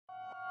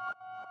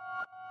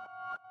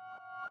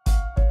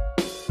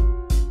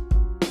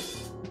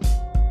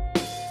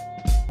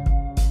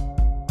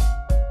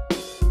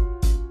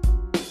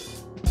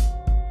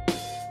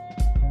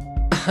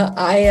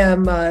I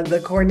am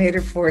the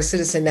coordinator for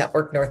Citizen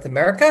Network North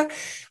America.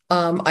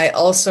 I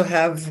also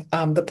have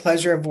the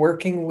pleasure of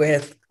working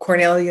with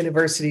Cornell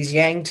University's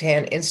Yang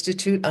Tan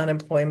Institute on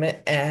Employment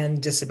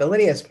and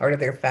Disability as part of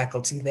their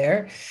faculty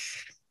there.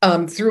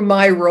 Through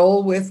my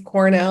role with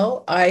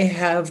Cornell, I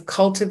have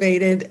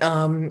cultivated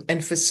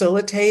and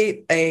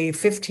facilitate a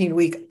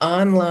 15-week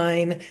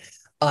online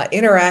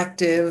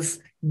interactive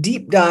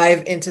deep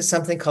dive into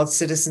something called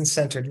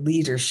citizen-centered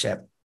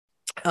leadership.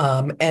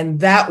 And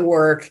that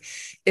work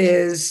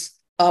is,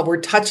 we're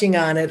touching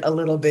on it a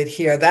little bit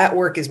here. That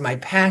work is my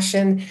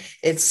passion.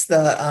 It's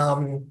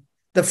the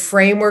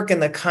framework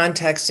and the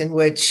context in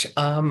which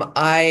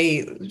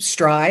I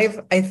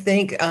strive, I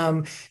think,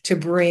 to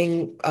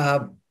bring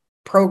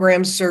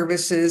program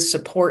services,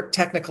 support,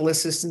 technical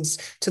assistance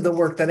to the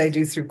work that I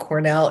do through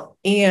Cornell,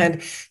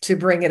 and to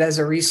bring it as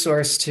a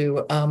resource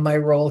to my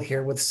role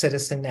here with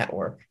Citizen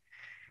Network.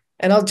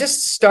 And I'll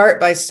just start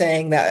by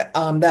saying that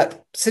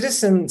that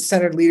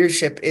citizen-centered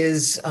leadership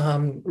is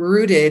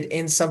rooted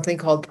in something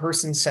called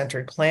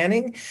person-centered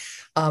planning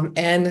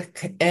and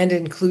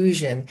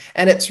inclusion.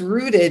 And it's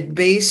rooted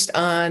based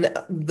on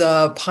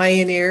the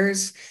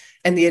pioneers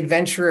and the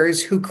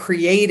adventurers who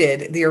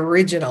created the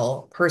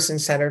original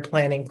person-centered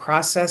planning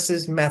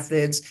processes,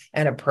 methods,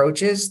 and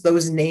approaches.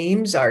 Those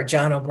names are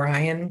John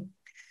O'Brien,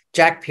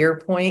 Jack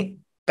Pierpoint,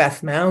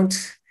 Beth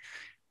Mount,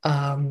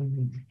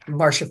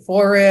 Marcia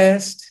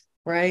Forrest,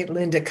 right?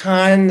 Linda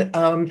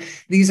Kahn.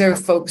 These are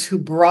folks who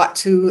brought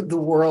to the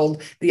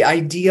world the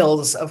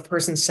ideals of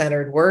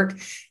person-centered work.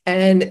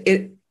 And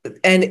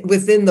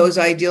within those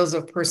ideals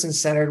of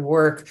person-centered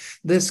work,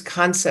 this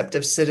concept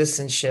of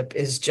citizenship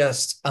is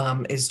just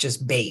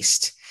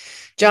based.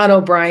 John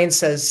O'Brien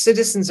says,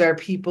 citizens are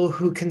people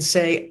who can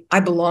say,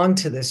 I belong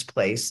to this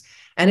place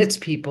and its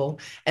people,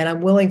 and I'm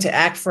willing to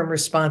act from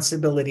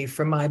responsibility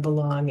for my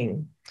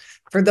belonging.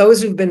 For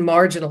those who've been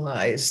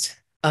marginalized,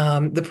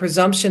 the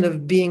presumption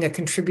of being a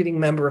contributing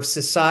member of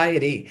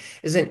society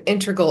is an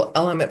integral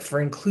element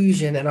for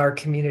inclusion in our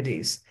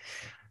communities.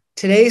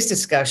 Today's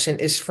discussion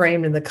is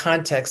framed in the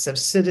context of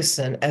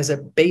citizen as a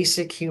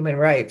basic human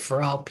right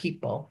for all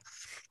people.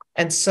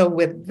 And so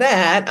with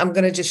that, I'm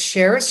going to just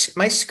share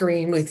my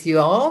screen with you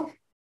all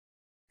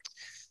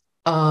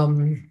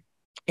and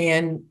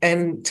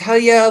tell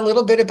you a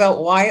little bit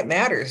about why it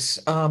matters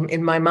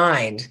in my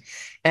mind,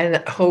 and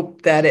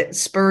hope that it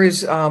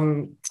spurs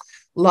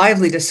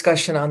lively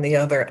discussion on the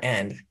other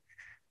end.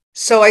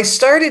 So I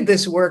started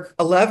this work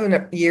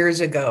 11 years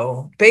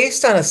ago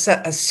based on a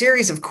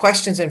series of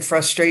questions and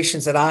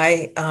frustrations that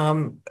I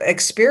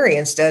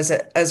experienced as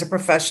a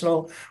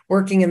professional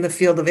working in the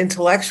field of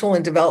intellectual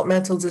and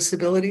developmental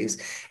disabilities,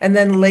 and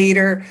then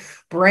later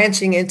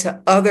branching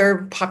into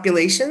other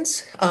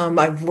populations.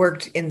 I've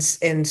worked in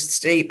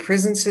state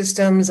prison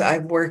systems.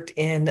 I've worked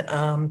in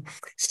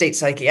state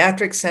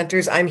psychiatric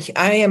centers. I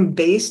am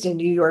based in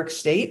New York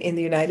State in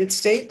the United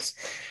States.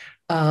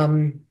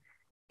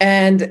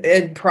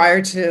 And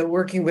prior to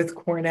working with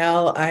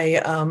Cornell,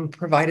 I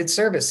provided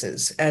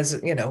services as,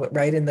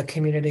 right in the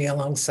community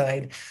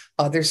alongside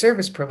other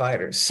service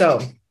providers.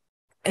 So,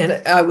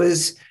 and I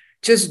was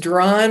just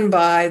drawn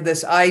by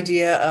this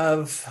idea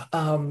of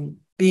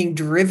being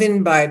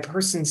driven by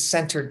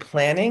person-centered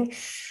planning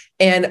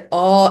and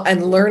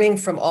learning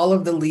from all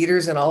of the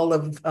leaders and all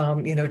of,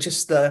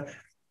 just the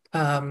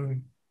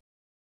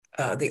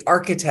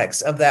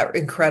architects of that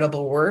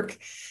incredible work.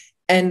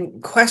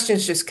 And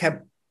questions just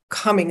kept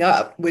coming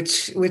up,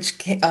 which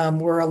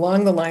were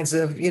along the lines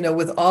of,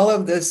 with all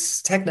of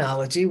this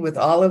technology, with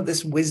all of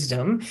this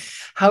wisdom,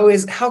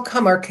 how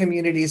come our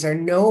communities are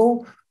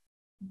no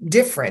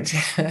different,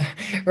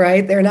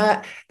 right? They're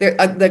not. They're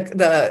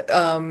the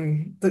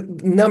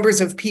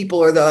numbers of people,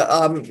 or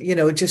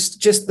the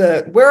just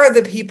the where are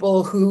the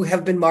people who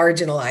have been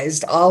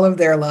marginalized all of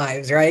their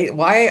lives, right?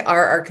 Why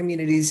are our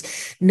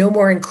communities no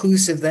more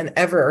inclusive than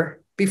ever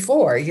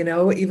before,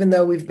 even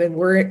though we've been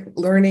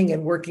learning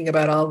and working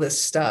about all this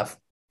stuff,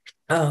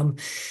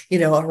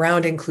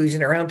 around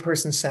inclusion, around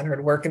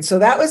person-centered work. And so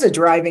that was a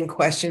driving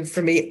question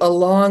for me,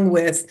 along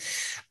with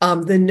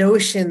the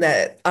notion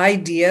that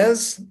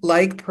ideas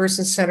like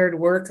person-centered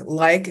work,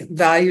 like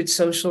valued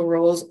social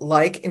roles,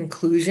 like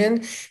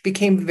inclusion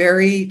became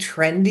very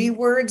trendy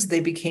words. They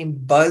became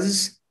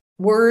buzz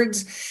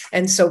words.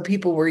 And so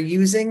people were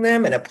using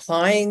them and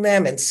applying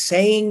them and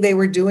saying they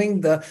were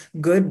doing the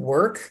good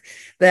work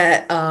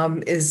that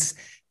is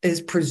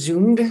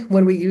presumed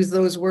when we use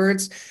those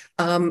words.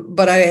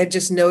 But I had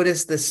just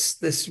noticed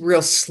this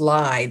real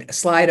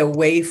slide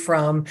away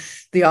from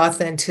the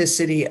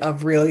authenticity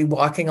of really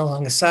walking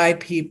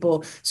alongside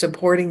people,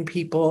 supporting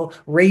people,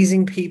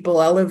 raising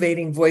people,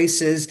 elevating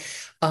voices,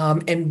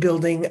 and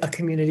building a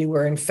community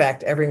where, in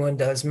fact, everyone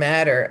does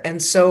matter.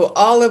 And so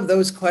all of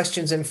those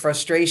questions and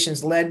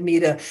frustrations led me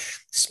to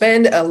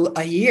spend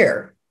a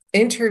year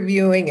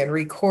interviewing and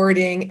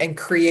recording and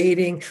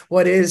creating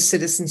what is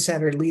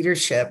citizen-centered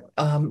leadership,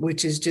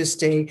 which is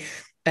just an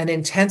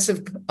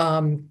intensive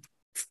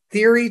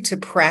theory to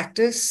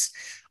practice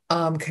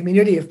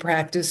community of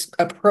practice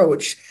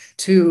approach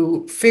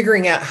to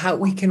figuring out how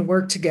we can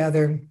work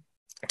together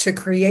to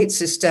create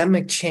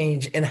systemic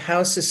change in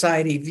how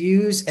society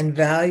views and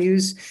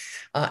values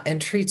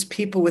and treats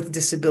people with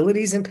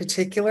disabilities in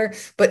particular,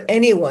 but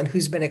anyone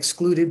who's been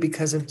excluded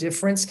because of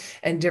difference,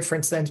 and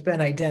difference then's been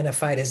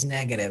identified as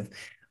negative.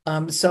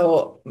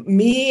 So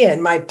me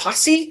and my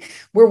posse,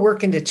 we're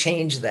working to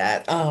change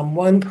that,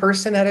 one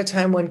person at a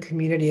time, one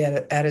community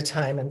at a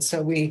time. And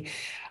so we,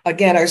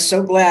 again, are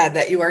so glad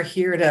that you are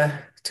here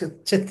to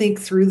think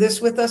through this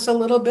with us a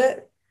little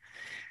bit.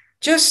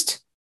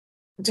 Just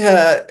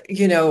to,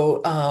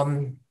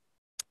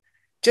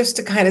 just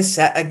to kind of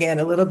set again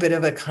a little bit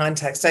of a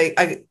context.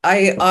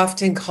 I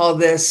often call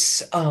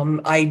this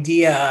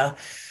idea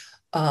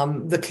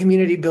the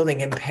community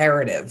building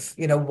imperative.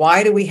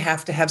 Why do we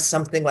have to have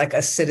something like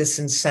a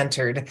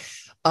citizen-centered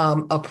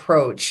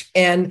approach?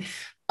 And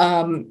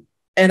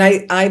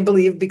I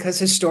believe because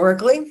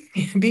historically,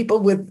 people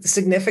with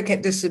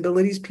significant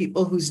disabilities,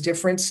 people whose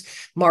difference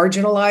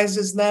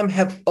marginalizes them,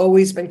 have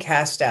always been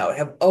cast out,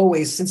 have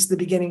always, since the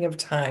beginning of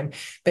time,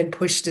 been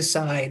pushed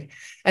aside.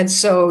 And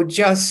so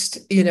just,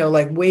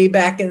 like way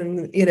back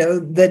in,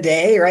 the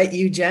day, right,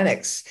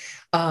 eugenics,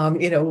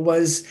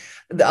 was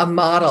a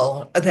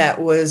model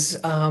that was,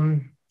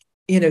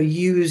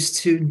 used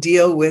to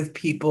deal with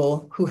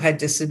people who had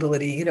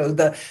disability.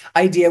 The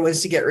idea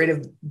was to get rid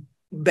of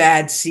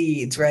bad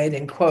seeds, right,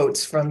 in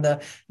quotes, from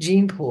the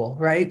gene pool,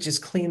 right?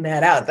 Just clean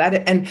that out.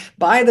 And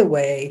by the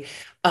way,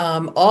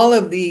 all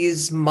of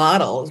these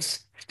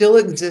models still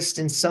exist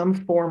in some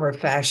form or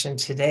fashion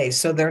today,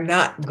 so they're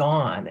not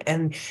gone.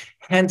 And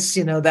hence,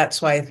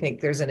 that's why I think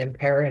there's an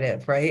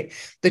imperative, right?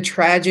 The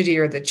tragedy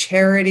or the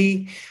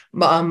charity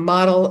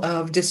model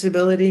of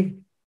disability,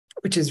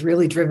 which is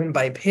really driven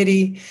by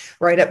pity,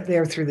 right up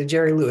there through the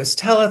Jerry Lewis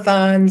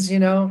telethons,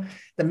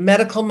 the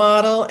medical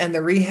model and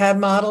the rehab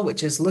model,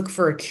 which is look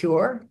for a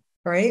cure,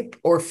 right?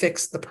 Or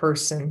fix the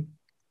person.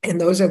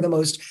 And those are the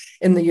most,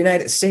 in the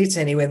United States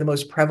anyway, the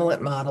most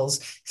prevalent models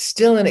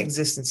still in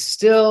existence,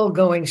 still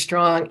going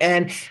strong.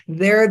 And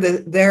they're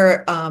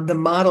the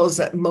models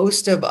that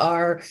most of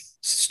our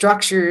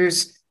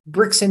structures,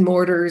 bricks and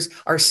mortars,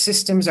 our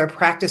systems, our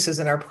practices,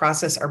 and our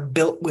process are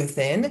built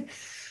within.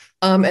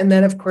 And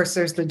then, of course,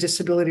 there's the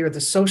disability or the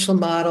social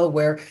model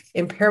where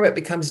impairment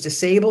becomes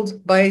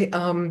disabled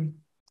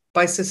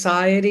by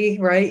society,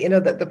 right?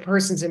 That the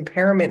person's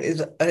impairment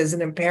is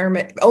an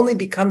impairment, only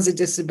becomes a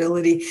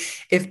disability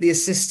if the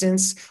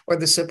assistance or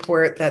the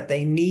support that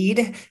they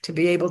need to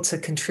be able to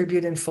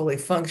contribute and fully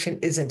function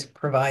isn't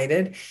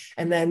provided.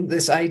 And then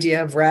this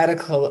idea of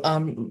radical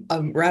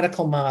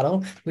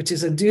model, which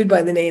is a dude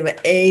by the name of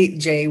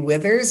A.J.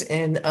 Withers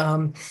in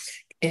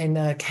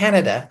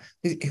Canada,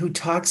 who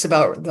talks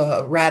about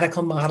the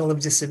radical model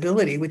of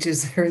disability, which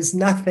is there is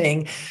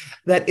nothing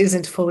that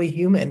isn't fully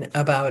human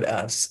about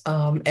us.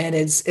 And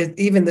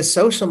even the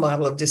social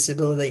model of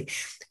disability,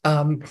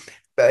 kind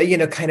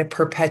of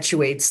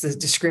perpetuates the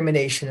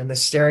discrimination and the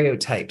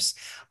stereotypes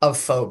of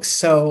folks.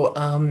 So,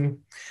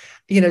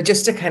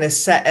 just to kind of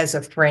set as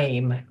a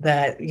frame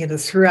that,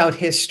 throughout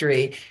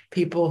history,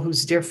 people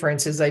whose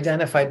difference is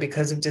identified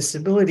because of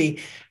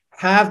disability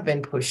have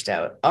been pushed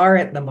out, are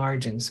at the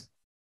margins.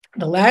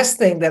 The last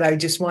thing that I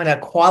just want to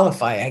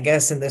qualify, I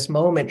guess, in this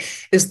moment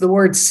is the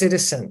word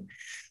citizen.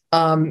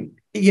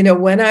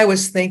 When I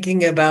was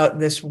thinking about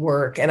this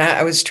work, and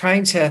I was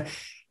trying to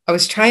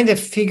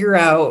figure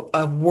out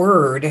a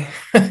word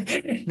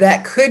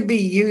that could be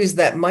used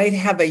that might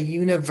have a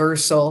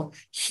universal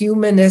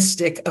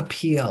humanistic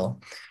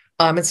appeal.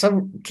 And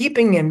so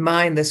keeping in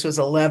mind, this was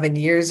 11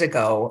 years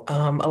ago,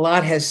 a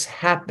lot has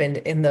happened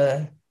in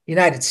the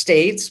United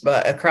States,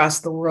 but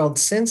across the world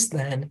since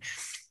then.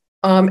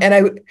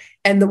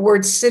 And the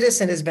word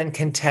citizen has been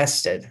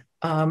contested,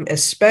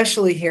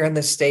 especially here in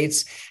the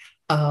States.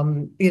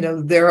 When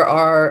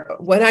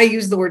I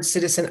use the word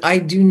citizen, I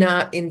do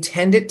not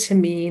intend it to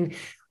mean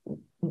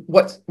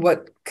what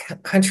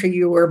country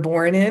you were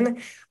born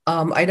in.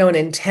 I don't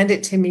intend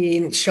it to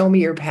mean show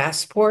me your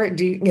passport.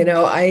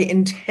 I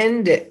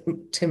intend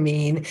it to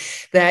mean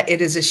that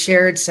it is a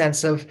shared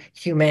sense of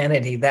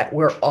humanity, that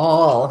we're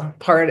all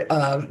part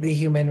of the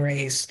human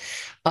race.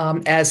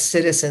 As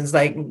citizens,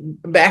 like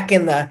back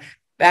in the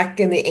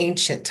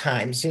ancient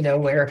times,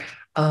 where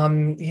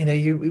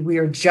we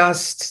are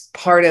just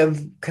part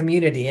of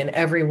community and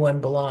everyone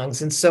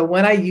belongs. And so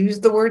when I use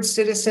the word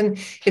citizen,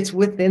 it's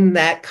within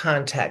that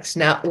context,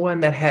 not one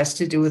that has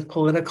to do with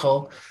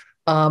political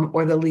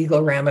or the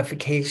legal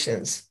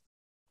ramifications.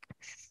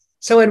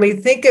 So when we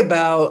think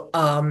about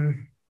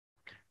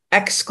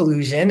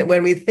exclusion,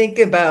 when we think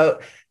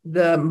about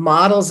the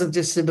models of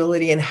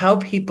disability and how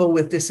people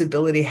with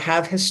disability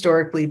have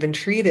historically been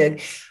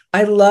treated,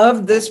 I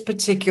love this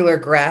particular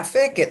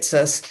graphic. It's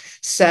a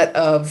set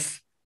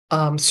of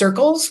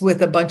circles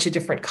with a bunch of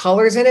different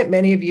colors in it.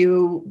 Many of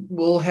you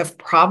will have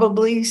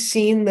probably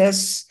seen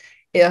this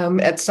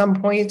at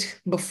some point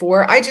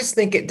before. I just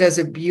think it does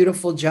a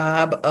beautiful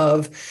job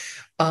of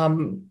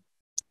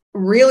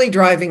really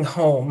driving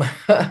home,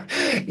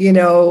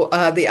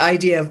 the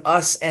idea of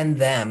us and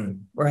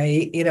them,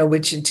 right?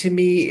 Which to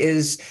me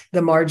is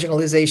the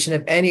marginalization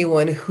of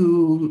anyone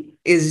who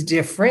is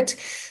different.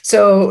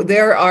 So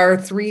there are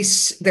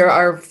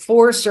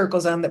four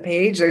circles on the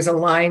page. There's a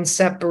line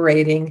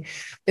separating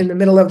in the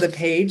middle of the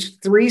page.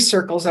 Three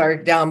circles are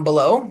down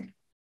below,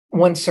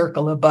 one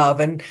circle above,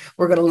 and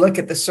we're going to look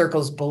at the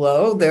circles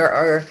below. There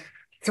are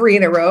three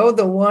in a row.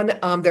 One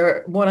on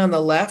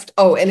the left.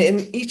 Oh, and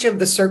in each of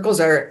the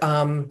circles are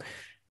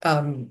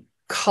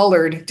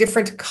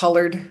different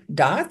colored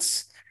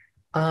dots.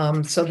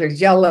 So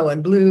there's yellow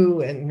and blue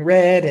and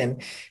red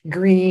and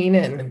green,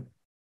 and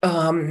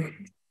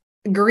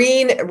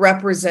green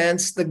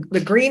represents the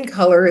green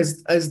color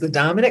is the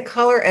dominant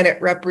color, and it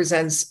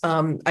represents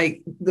the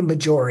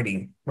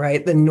majority,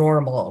 right? The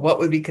normal, what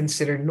would be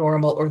considered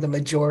normal, or the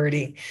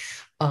majority.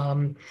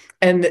 And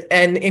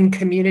in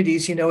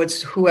communities,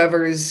 it's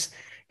whoever's,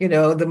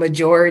 the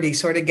majority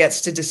sort of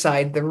gets to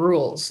decide the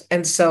rules.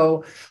 And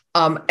so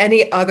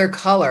any other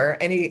color,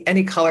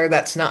 any color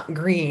that's not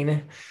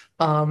green,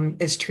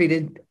 is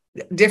treated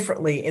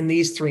differently in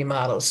these three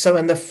models. So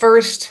in the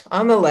first,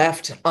 on the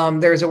left,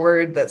 there's a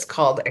word that's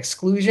called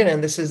exclusion,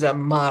 and this is a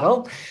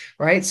model,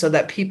 right? So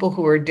that people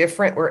who are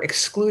different were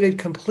excluded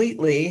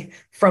completely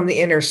from the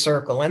inner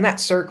circle. And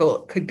that circle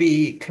could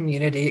be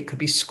community, it could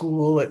be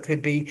school, it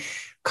could be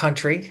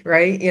country,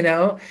 right? Any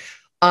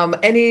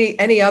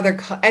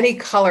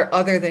color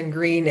other than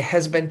green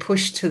has been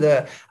pushed to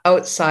the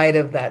outside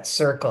of that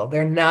circle.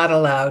 They're not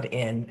allowed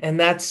in, and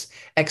that's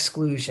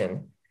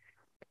exclusion.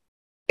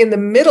 In the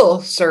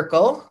middle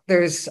circle,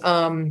 there's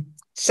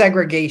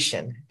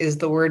segregation is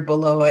the word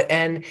below it.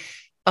 And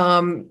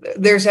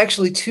there's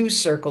actually two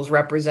circles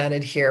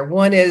represented here.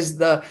 One is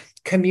the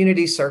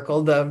community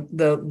circle,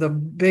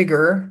 the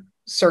bigger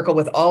circle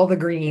with all the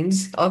green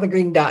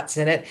dots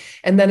in it,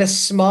 and then a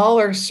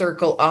smaller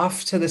circle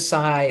off to the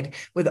side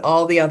with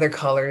all the other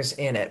colors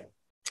in it.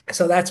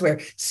 So that's where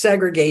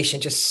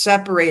segregation, just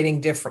separating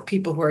different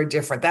people who are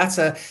different. That's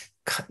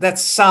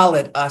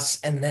solid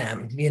us and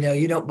them.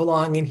 You don't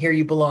belong in here,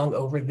 you belong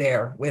over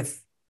there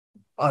with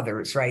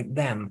others, right?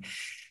 Them.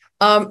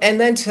 And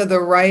then to the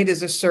right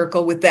is a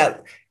circle with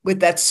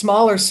that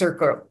smaller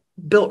circle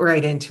built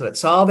right into it.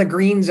 So all the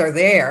greens are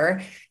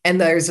there, and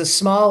there's a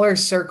smaller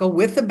circle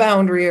with the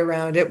boundary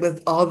around it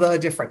with all the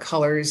different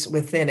colors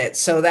within it.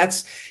 So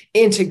that's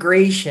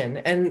integration.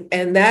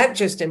 And that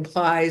just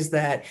implies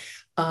that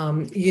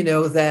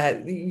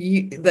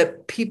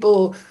that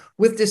people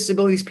with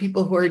disabilities,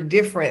 people who are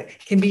different,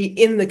 can be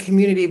in the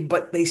community,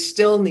 but they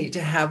still need to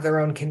have their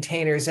own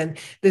containers. And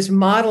this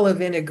model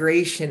of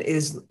integration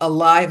is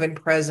alive and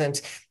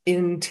present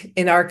in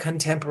our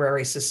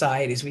contemporary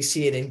societies. We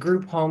see it in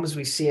group homes,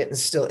 we see it in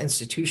still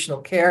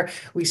institutional care,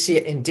 we see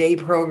it in day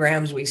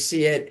programs, we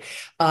see it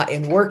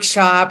in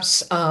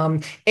workshops,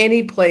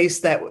 any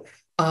place that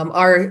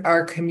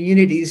our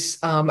communities,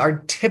 our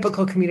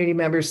typical community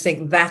members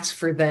think that's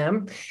for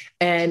them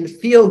and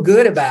feel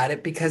good about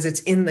it because it's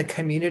in the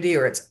community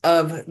or it's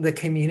of the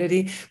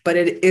community, but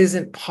it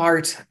isn't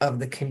part of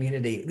the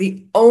community.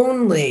 The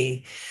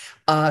only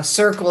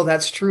circle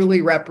that's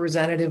truly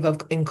representative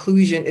of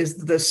inclusion is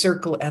the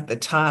circle at the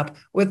top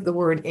with the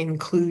word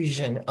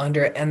inclusion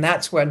under it. And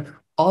that's when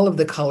all of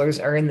the colors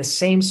are in the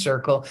same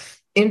circle,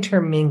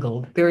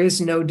 intermingled. There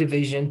is no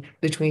division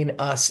between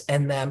us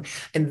and them.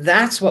 And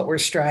that's what we're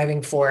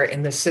striving for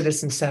in the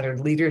citizen-centered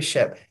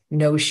leadership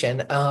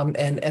notion,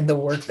 and the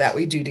work that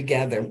we do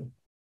together.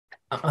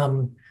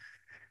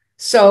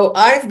 So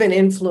I've been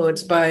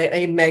influenced by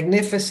a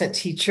magnificent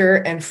teacher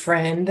and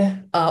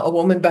friend, a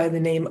woman by the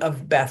name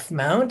of Beth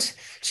Mount.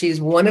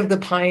 She's one of the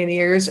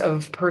pioneers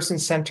of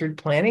person-centered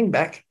planning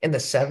back in the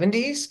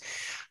 70s.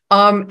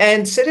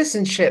 And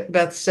citizenship,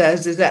 Beth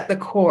says, is at the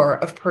core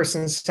of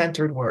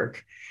person-centered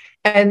work.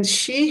 And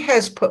she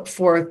has put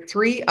forth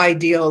three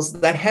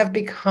ideals that have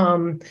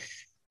become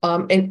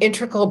an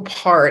integral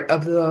part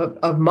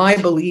of my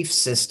belief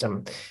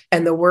system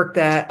and the work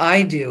that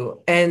I do.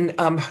 And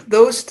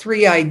those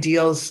three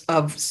ideals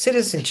of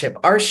citizenship,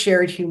 our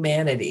shared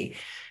humanity,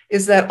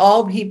 is that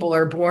all people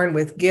are born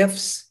with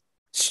gifts,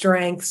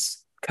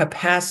 strengths,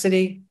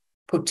 capacity,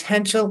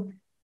 potential,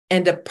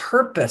 and a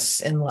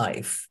purpose in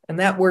life. And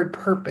that word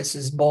purpose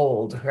is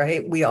bold,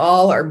 right? We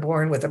all are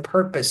born with a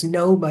purpose.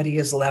 Nobody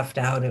is left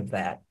out of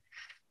that.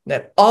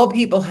 That all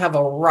people have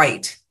a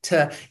right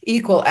to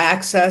equal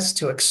access,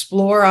 to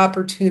explore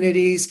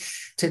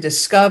opportunities, to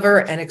discover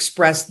and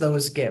express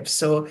those gifts.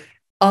 So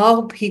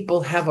all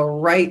people have a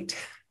right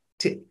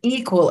to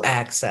equal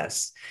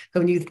access. So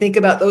when you think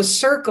about those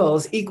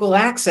circles, equal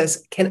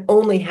access can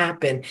only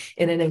happen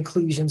in an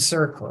inclusion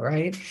circle,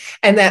 right?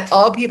 And that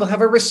all people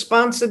have a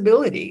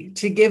responsibility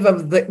to give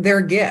of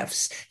their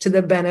gifts to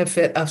the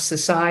benefit of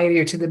society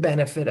or to the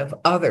benefit of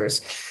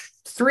others.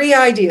 Three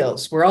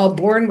ideals. We're all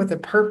born with a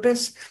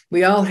purpose.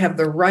 We all have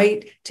the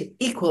right to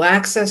equal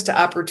access to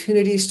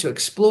opportunities to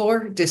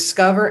explore,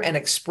 discover, and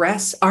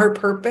express our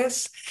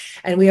purpose.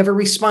 And we have a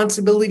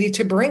responsibility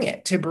to bring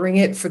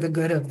it for the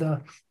good of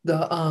the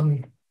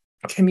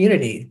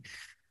community.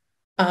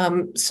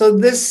 So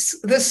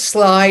this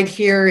slide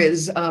here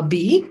is a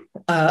bee,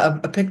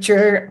 a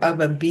picture of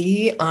a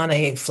bee on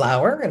a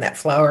flower, and that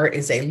flower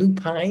is a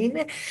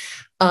lupine.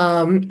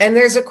 And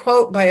there's a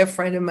quote by a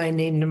friend of mine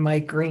named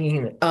Mike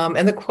Green.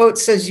 And the quote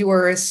says, "You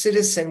are a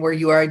citizen where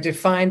you are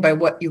defined by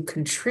what you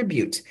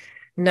contribute,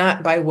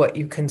 not by what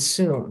you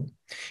consume."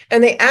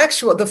 And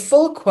the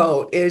full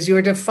quote is, "You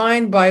are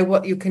defined by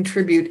what you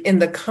contribute in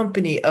the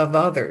company of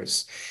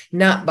others,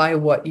 not by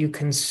what you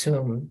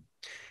consume."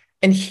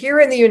 And here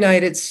in the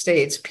United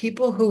States,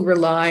 people who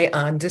rely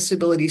on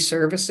disability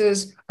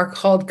services are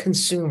called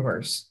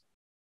consumers.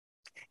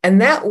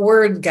 And that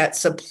word got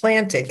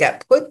supplanted,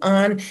 got put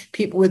on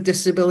people with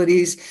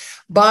disabilities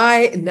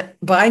by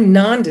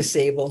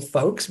non-disabled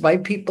folks, by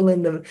people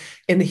in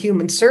the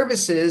human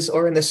services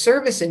or in the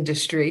service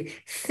industry,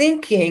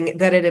 thinking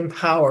that it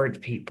empowered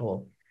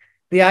people.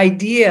 The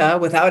idea,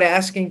 without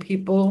asking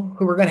people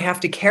who were going to have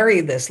to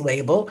carry this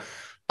label,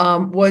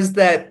 was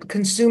that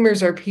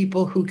consumers are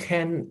people who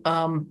can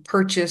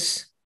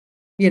purchase,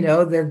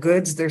 their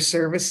goods, their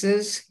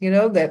services,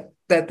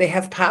 that they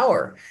have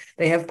power.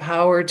 They have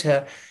power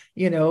to,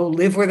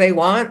 live where they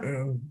want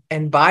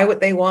and buy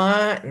what they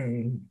want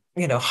and,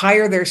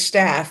 hire their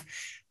staff.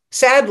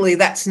 Sadly,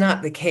 that's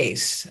not the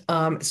case.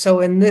 So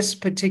in this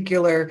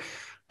particular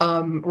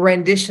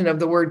rendition of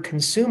the word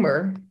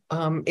consumer,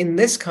 in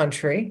this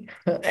country,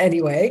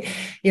 anyway,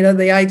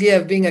 the idea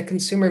of being a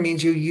consumer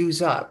means you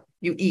use up,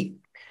 you eat,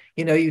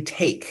 you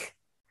take,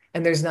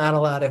 and there's not a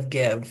lot of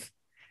give.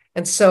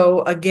 And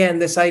so, again,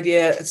 this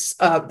idea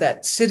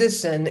that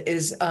citizen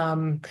is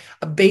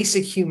a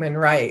basic human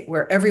right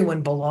where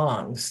everyone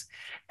belongs.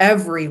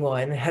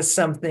 Everyone has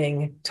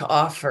something to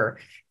offer,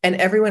 and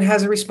everyone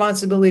has a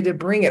responsibility to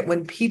bring it.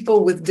 When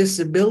people with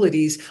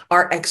disabilities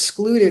are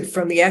excluded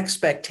from the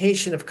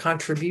expectation of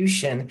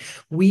contribution,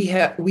 we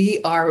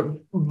are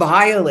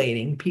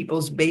violating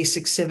people's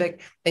basic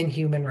civic and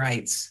human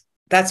rights.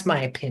 That's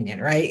my opinion,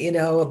 right?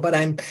 But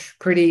I'm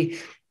pretty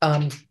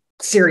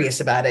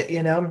serious about it.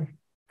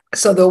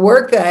 So the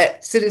work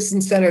that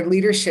citizen-centered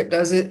leadership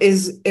does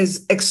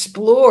is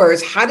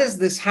explores how does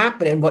this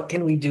happen and what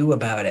can we do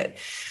about it.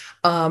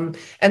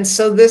 And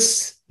so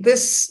this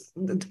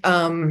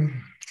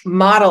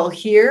model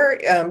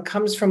here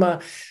comes from a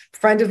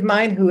friend of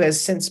mine who has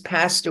since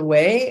passed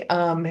away.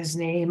 His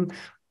name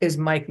is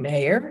Mike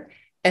Mayer.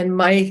 And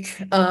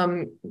Mike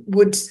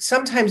would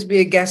sometimes be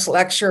a guest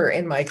lecturer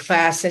in my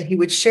class, and he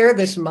would share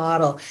this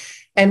model.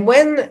 And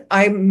when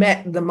I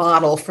met the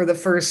model for the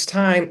first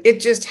time, it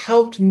just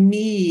helped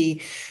me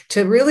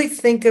to really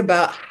think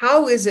about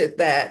how is it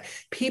that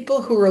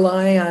people who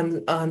rely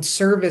on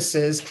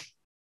services,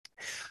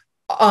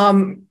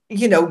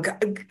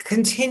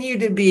 continue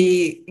to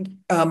be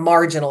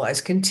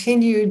marginalized,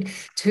 continued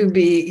to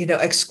be,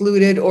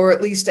 excluded, or at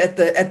least at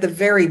the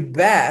very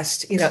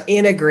best,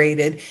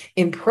 integrated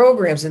in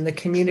programs in the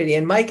community.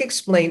 And Mike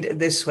explained it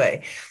this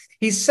way.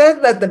 He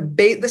said that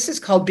this is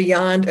called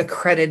beyond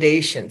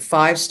accreditation,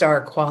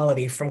 5-star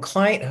quality from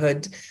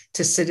clienthood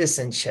to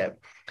citizenship,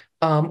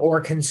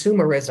 or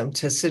consumerism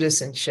to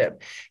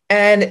citizenship.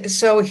 And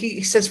so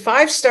he says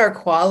 5-star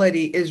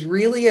quality is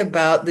really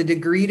about the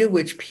degree to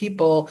which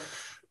people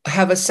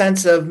have a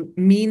sense of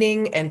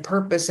meaning and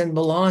purpose and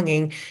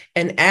belonging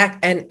and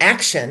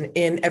action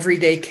in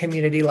everyday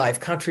community life,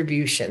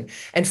 contribution.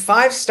 And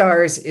 5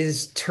 stars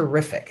is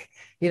terrific.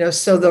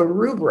 So the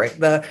rubric,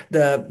 the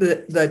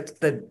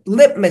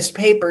litmus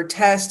paper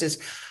test is,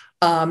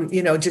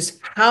 just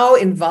how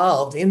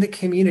involved in the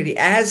community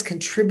as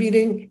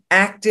contributing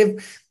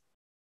active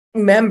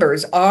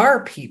members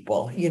are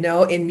people,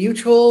 in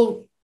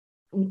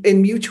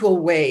mutual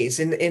ways,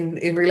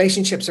 in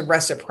relationships of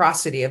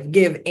reciprocity, of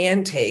give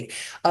and take,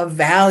 of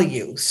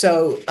value.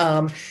 So,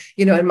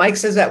 and Mike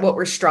says that what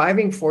we're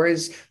striving for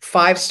is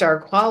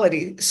 5-star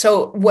quality.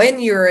 So when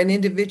you're an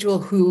individual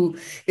who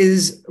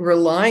is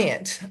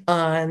reliant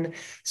on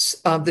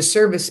the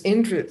service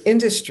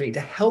industry to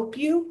help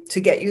you, to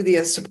get you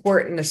the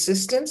support and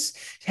assistance,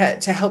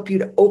 to help you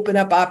to open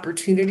up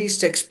opportunities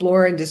to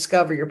explore and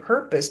discover your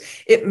purpose,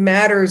 it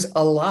matters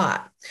a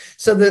lot.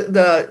 So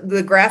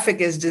the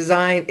graphic is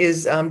designed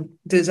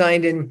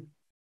in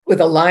with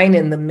a line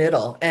in the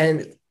middle,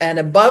 and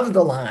above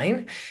the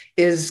line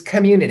is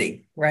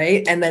community,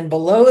 right? And then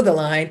below the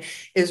line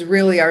is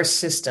really our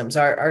systems,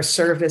 our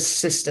service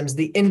systems,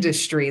 the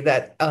industry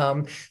that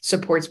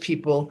supports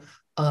people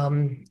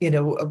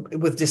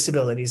with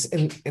disabilities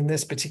in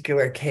this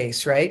particular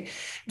case, right?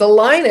 The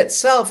line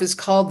itself is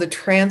called the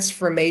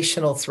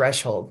transformational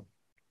threshold.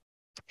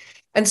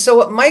 And so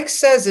what Mike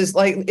says is,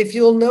 like, if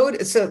you'll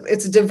notice, so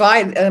it's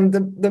divided,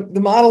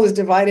 the model is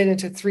divided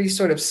into 3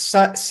 sort of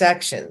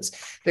sections.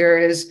 There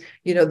is,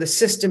 the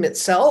system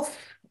itself,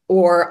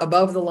 or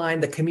above the line,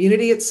 the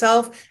community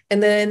itself,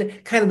 and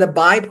then kind of the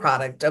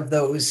byproduct of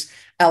those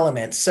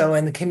elements. So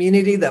in the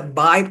community, the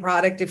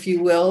byproduct, if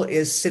you will,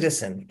 is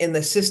citizen. In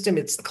the system,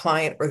 it's the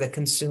client or the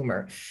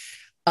consumer.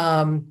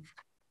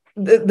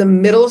 The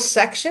middle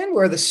section,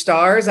 where the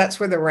stars, that's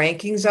where the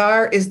rankings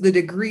are, is the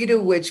degree to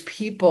which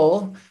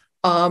people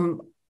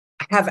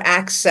have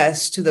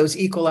access to those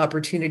equal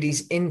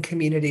opportunities in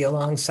community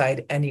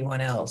alongside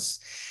anyone else.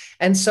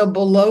 And so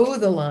below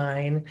the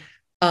line,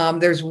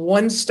 there's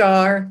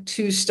 1-star,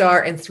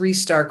 2-star, and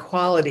 3-star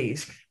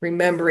qualities,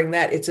 remembering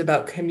that it's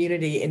about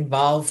community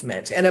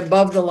involvement. And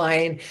above the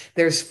line,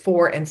 there's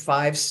 4 and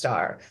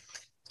 5-star.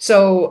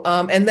 So,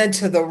 and then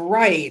to the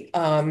right,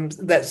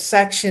 that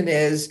section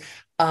is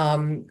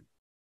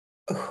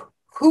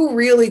who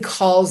really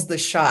calls the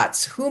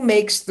shots, who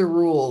makes the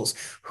rules,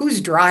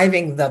 who's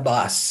driving the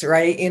bus,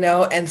 right?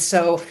 And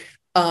so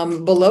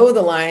below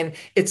the line,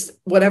 it's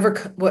whatever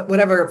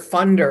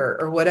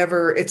funder or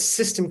whatever, it's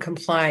system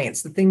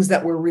compliance, the things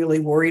that we're really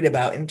worried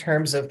about in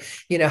terms of,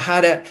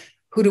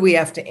 who do we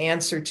have to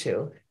answer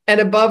to? And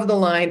above the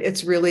line,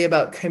 it's really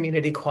about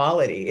community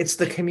quality. It's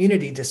the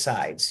community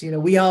decides.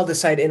 We all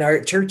decide in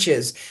our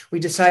churches, we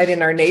decide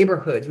in our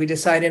neighborhoods, we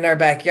decide in our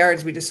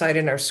backyards, we decide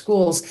in our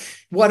schools.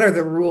 What are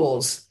the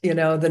rules,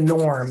 the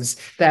norms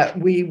that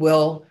we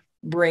will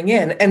bring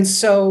in? And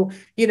so,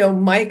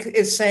 Mike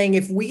is saying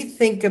if we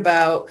think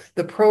about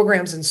the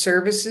programs and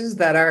services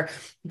that are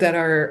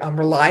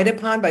relied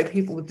upon by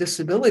people with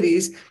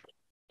disabilities,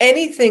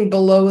 anything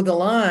below the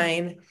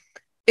line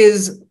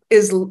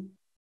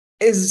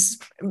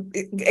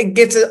it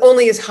gets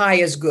only as high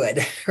as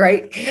good,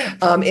 right?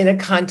 In a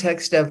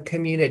context of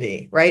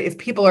community, right? If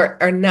people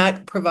are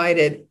not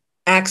provided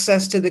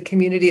access to the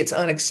community, it's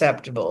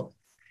unacceptable.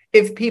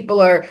 If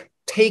people are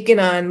taken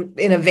on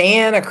in a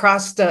van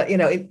across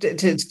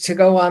the, to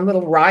go on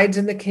little rides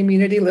in the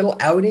community, little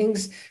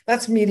outings,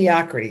 that's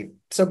mediocrity.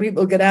 So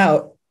people get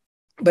out,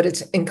 but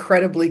it's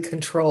incredibly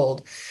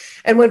controlled.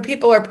 And when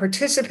people are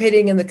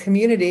participating in the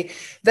community,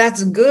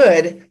 that's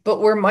good.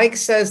 But where Mike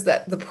says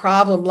that the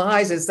problem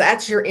lies is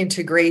that's your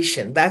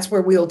integration. That's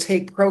where we'll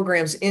take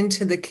programs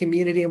into the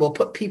community and we'll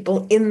put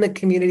people in the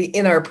community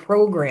in our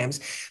programs.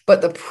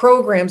 But the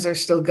programs are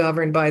still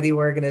governed by the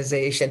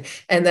organization.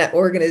 And that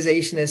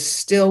organization is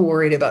still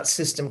worried about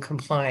system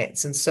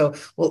compliance. And so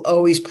we'll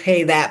always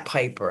pay that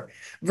piper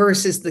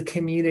versus the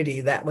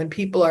community that when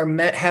people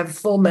have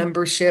full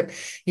membership,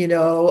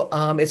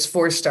 it's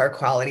 4-star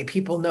quality.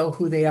 People know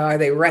who they are.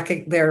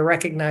 They're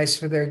recognized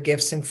for their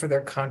gifts and for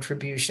their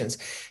contributions.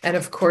 And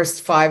of course,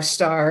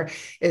 5-star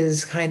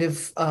is kind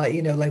of,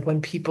 like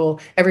when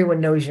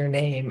everyone knows your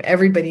name.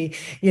 Everybody,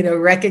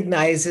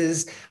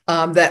 recognizes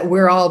that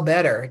we're all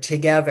better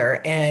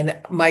together. And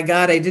my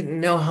God, I didn't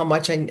know how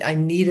much I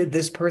needed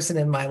this person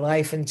in my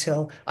life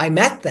until I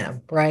met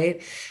them,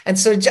 right? And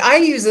so I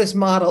use this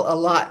model a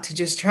lot to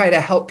just try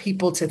to help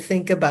people to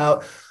think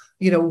about,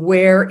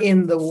 where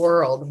in the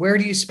world, where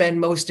do you spend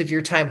most of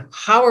your time?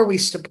 How are we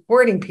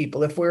supporting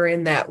people if we're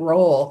in that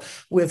role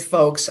with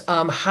folks?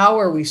 How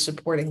are we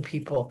supporting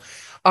people?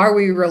 Are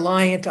we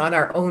reliant on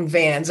our own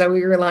vans? Are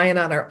we reliant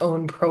on our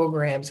own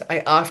programs? I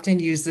often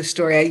use the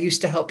story. I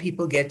used to help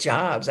people get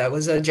jobs. I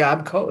was a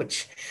job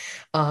coach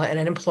and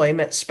an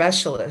employment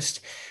specialist.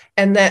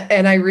 And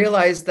I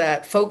realized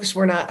that folks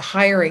were not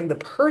hiring the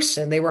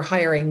person, they were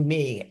hiring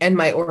me and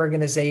my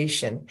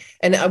organization.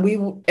 And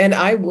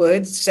I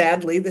would,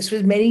 sadly, this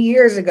was many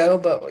years ago,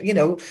 but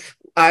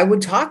I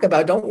would talk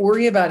about, don't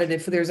worry about it.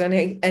 If there's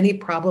any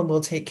problem, we'll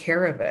take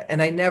care of it.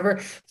 And I never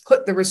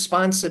put the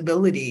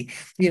responsibility,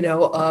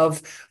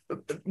 of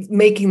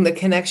making the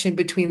connection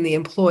between the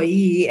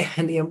employee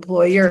and the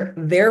employer,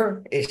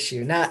 their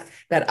issue, not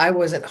that I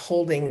wasn't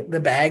holding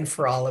the bag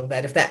for all of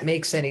that, if that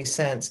makes any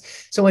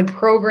sense. So when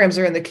programs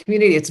are in the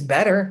community, it's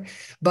better,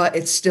 but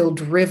it's still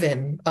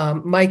driven.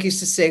 Mike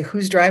used to say,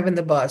 who's driving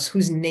the bus,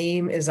 whose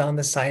name is on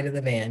the side of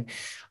the van?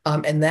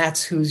 And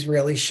that's who's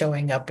really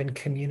showing up in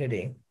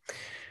community.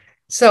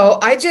 So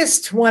I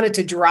just wanted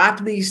to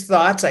drop these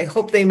thoughts. I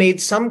hope they made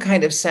some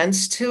kind of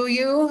sense to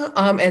you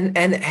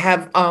and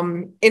have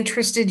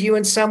interested you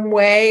in some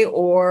way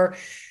or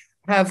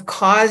have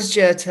caused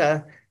you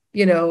to,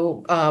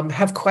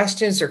 have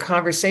questions or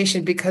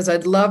conversation, because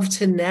I'd love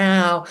to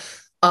now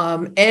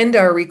end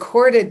our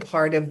recorded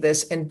part of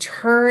this and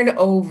turn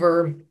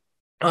over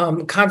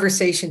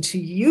conversation to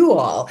you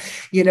all,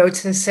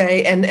 to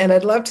say, and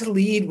I'd love to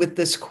lead with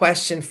this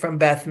question from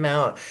Beth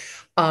Mount.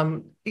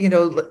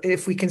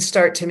 If we can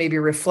start to maybe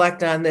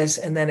reflect on this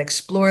and then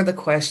explore the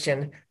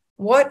question,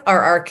 what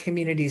are our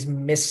communities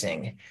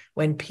missing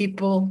when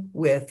people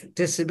with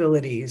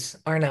disabilities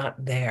are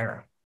not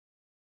there?